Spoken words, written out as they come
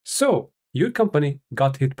So, your company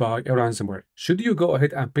got hit by a ransomware. Should you go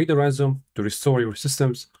ahead and pay the ransom to restore your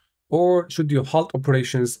systems, or should you halt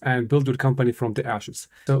operations and build your company from the ashes?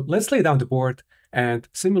 So, let's lay down the board and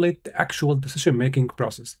simulate the actual decision-making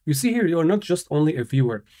process. You see here, you're not just only a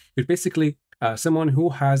viewer. You're basically someone who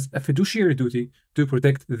has a fiduciary duty to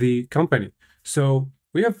protect the company. So,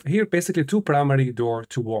 we have here basically two primary doors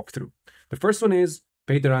to walk through. The first one is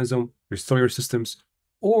pay the ransom, restore your systems,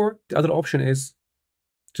 or the other option is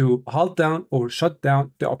to halt down or shut down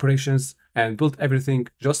the operations and build everything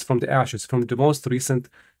just from the ashes, from the most recent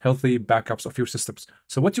healthy backups of your systems.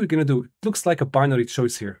 So what you're going to do, it looks like a binary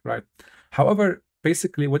choice here, right? However,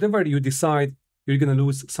 basically, whatever you decide, you're going to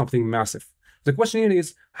lose something massive. The question here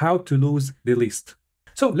is how to lose the least.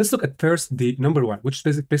 So let's look at first the number one, which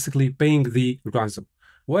is basically paying the ransom.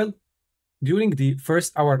 Well, during the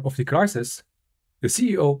first hour of the crisis, the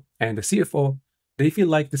CEO and the CFO, they feel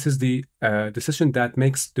like this is the decision that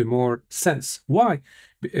makes the more sense. Why?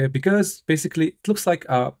 Because basically it looks like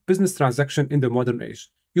a business transaction in the modern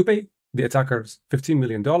age. You pay the attackers $15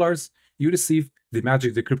 million, you receive the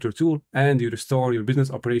magic decryptor tool, and you restore your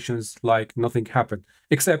business operations like nothing happened,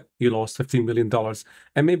 except you lost $15 million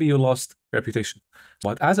and maybe you lost reputation.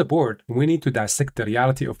 But as a board, we need to dissect the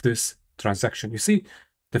reality of this transaction. You see,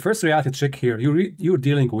 the first reality check here, you're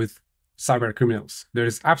dealing with cyber criminals. There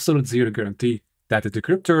is absolute zero guarantee that the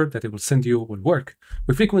decryptor that it will send you will work.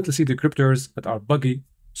 We frequently see decryptors that are buggy,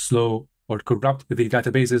 slow, or corrupt the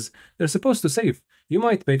databases they're supposed to save. You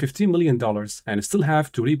might pay $15 million and still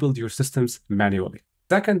have to rebuild your systems manually.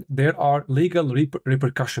 Second, there are legal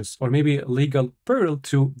repercussions or maybe legal peril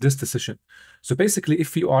to this decision. So basically,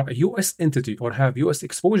 if you are a US entity or have US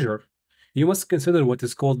exposure, you must consider what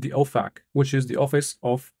is called the OFAC, which is the Office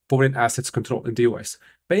of Foreign Assets Control in the US.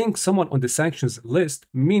 Paying someone on the sanctions list,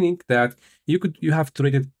 meaning that you have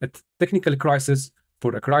traded a technical crisis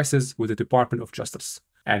for a crisis with the Department of Justice.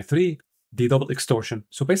 And three, the double extortion.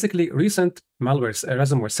 So basically, recent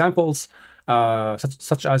ransomware samples,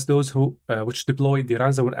 such as those which deploy the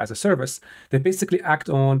ransomware as a service, they basically act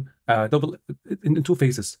on double in two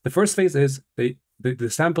phases. The first phase is the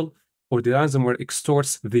sample or the ransomware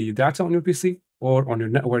extorts the data on your PC or on your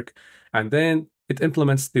network, and then it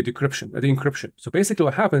implements the encryption. So basically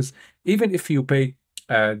what happens, even if you pay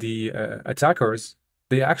the attackers,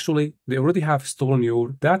 they already have stolen your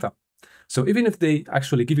data. So even if they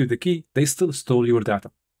actually give you the key, they still stole your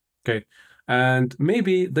data, okay? And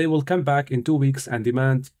maybe they will come back in 2 weeks and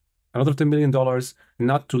demand another $10 million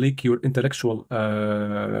not to leak your intellectual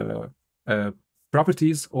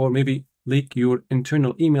properties, or maybe leak your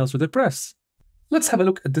internal emails to the press. Let's have a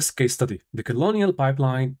look at this case study. The Colonial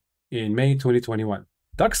Pipeline in May 2021.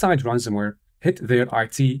 DarkSide ransomware hit their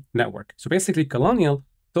IT network. So basically, Colonial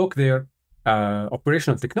took their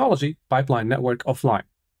operational technology pipeline network offline,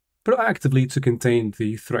 proactively to contain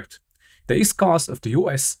the threat. The East Coast of the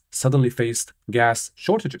US suddenly faced gas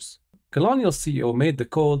shortages. Colonial CEO made the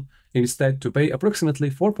call instead to pay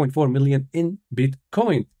approximately $4.4 million in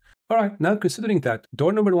Bitcoin. All right, now considering that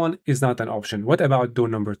door number one is not an option, what about door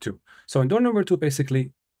number two? So in door number two,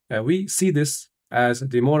 basically, we see this as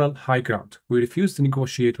the moral high ground. We refuse to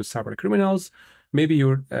negotiate with cyber criminals. Maybe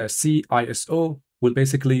your CISO will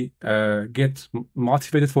basically get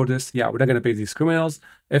motivated for this. Yeah, we're not going to pay these criminals.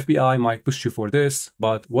 FBI might push you for this,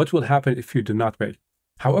 but what will happen if you do not pay?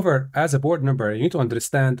 However, as a board member, you need to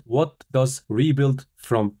understand, what does rebuild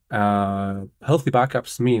from healthy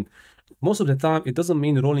backups mean? Most of the time, it doesn't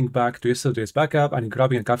mean rolling back to yesterday's backup and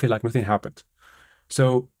grabbing a coffee like nothing happened.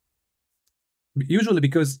 So usually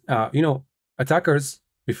because, attackers,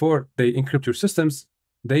 before they encrypt your systems,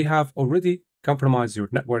 they have already compromised your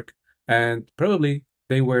network, and probably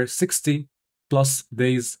they were 60 plus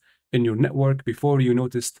days in your network before you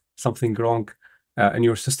noticed something wrong in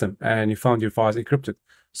your system and you found your files encrypted.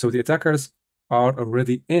 So the attackers are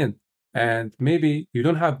already in, and maybe you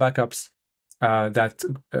don't have backups that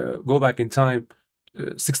go back in time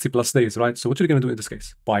 60 plus days, right? So what are you going to do in this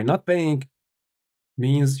case? By not paying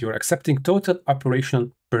means you're accepting total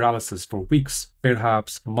operational paralysis for weeks,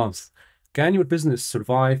 perhaps months. Can your business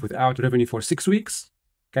survive without revenue for 6 weeks?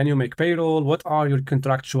 Can you make payroll? What are your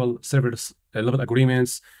contractual service level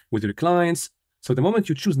agreements with your clients? So the moment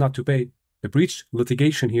you choose not to pay, the breach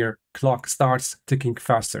litigation here clock starts ticking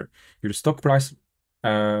faster. Your stock price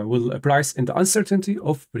will price in the uncertainty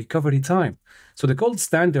of recovery time. So the gold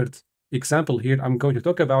standard example here I'm going to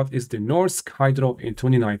talk about is the Norsk Hydro in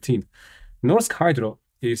 2019. Norsk Hydro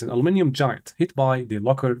is an aluminum giant hit by the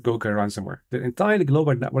Locker Gogger ransomware. Their entire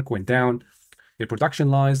global network went down. Their production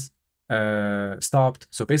lines stopped.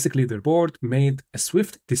 So basically, their board made a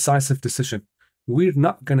swift, decisive decision. We're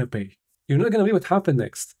not going to pay. You're not going to pay. What happened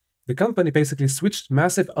next? The company basically switched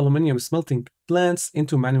massive aluminum smelting plants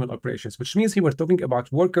into manual operations, which means here we're talking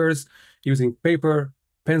about workers using paper,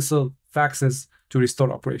 pencil, faxes to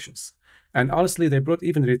restore operations. And honestly, they brought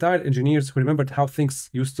even retired engineers who remembered how things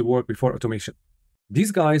used to work before automation.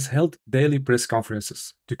 These guys held daily press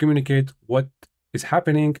conferences to communicate what is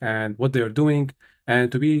happening and what they are doing, and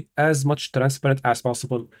to be as much transparent as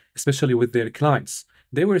possible, especially with their clients.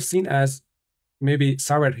 They were seen as maybe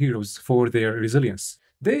silent heroes for their resilience.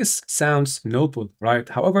 This sounds noble, right?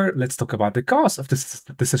 However, let's talk about the cost of this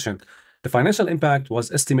decision. The financial impact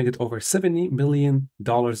was estimated over $70 million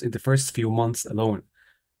in the first few months alone,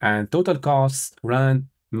 and total costs ran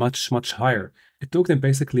much higher. It took them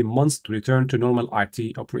basically months to return to normal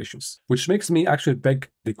IT operations, which makes me actually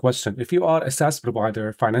beg the question. If you are a SaaS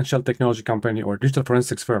provider, financial technology company, or digital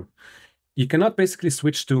forensics firm, you cannot basically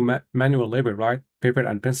switch to manual labor, right? Paper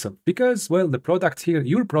and pencil, because, well, the product here,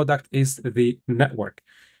 your product is the network.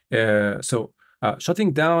 So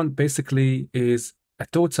shutting down basically is a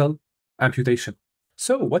total amputation.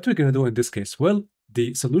 So what we're going to do in this case? Well,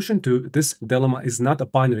 the solution to this dilemma is not a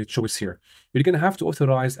binary choice here. You're going to have to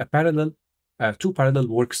authorize two parallel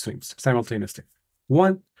work streams simultaneously.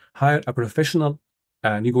 One, hire a professional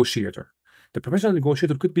negotiator. The professional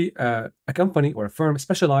negotiator could be a company or a firm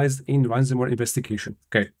specialized in ransomware investigation.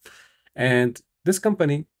 Okay. And this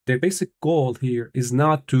company, their basic goal here is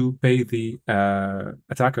not to pay the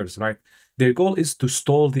attackers, right? Their goal is to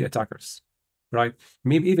stall the attackers, right?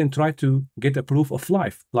 Maybe even try to get a proof of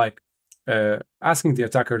life, like asking the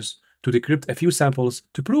attackers to decrypt a few samples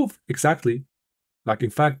to prove exactly, like, in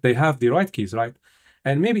fact, they have the right keys, right?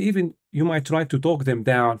 And maybe even you might try to talk them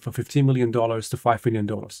down from $15 million to $5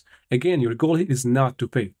 million. Again, your goal is not to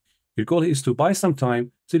pay. Your goal is to buy some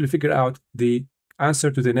time till you figure out the answer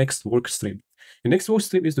to the next work stream. The next work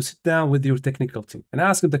stream is to sit down with your technical team and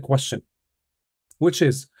ask them the question, which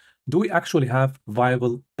is, do we actually have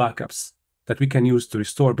viable backups that we can use to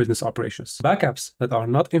restore business operations? Backups that are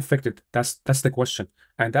not infected, that's the question.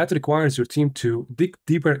 And that requires your team to dig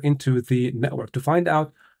deeper into the network to find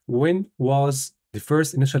out when was the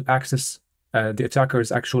first initial access the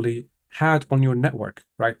attackers actually had on your network,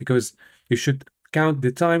 right? Because you should count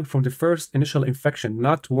the time from the first initial infection,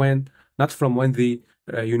 not from when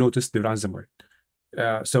you noticed the ransomware.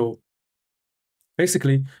 So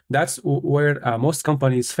basically, that's where most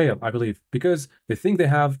companies fail, I believe, because they think they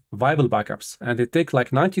have viable backups and they take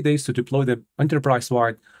like 90 days to deploy them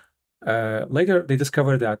enterprise-wide. Later, they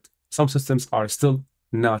discover that some systems are still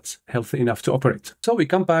not healthy enough to operate. So we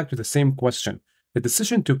come back to the same question. The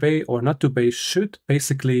decision to pay or not to pay should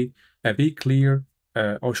basically be clear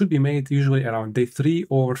or should be made usually around day 3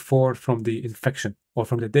 or 4 from the infection or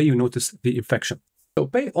from the day you notice the infection. So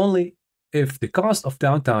pay only if the cost of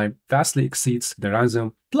downtime vastly exceeds the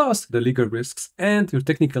ransom plus the legal risks and your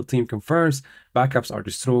technical team confirms backups are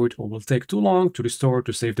destroyed or will take too long to restore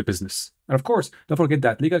to save the business. And of course, don't forget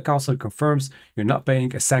that legal counsel confirms you're not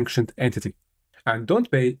paying a sanctioned entity. And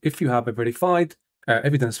don't pay if you have a verified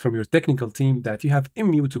evidence from your technical team that you have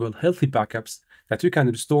immutable, healthy backups that you can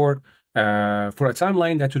restore for a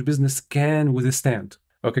timeline that your business can withstand.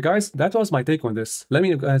 Okay, guys, that was my take on this. Let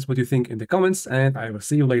me know, guys, what you think in the comments, and I will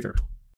see you later.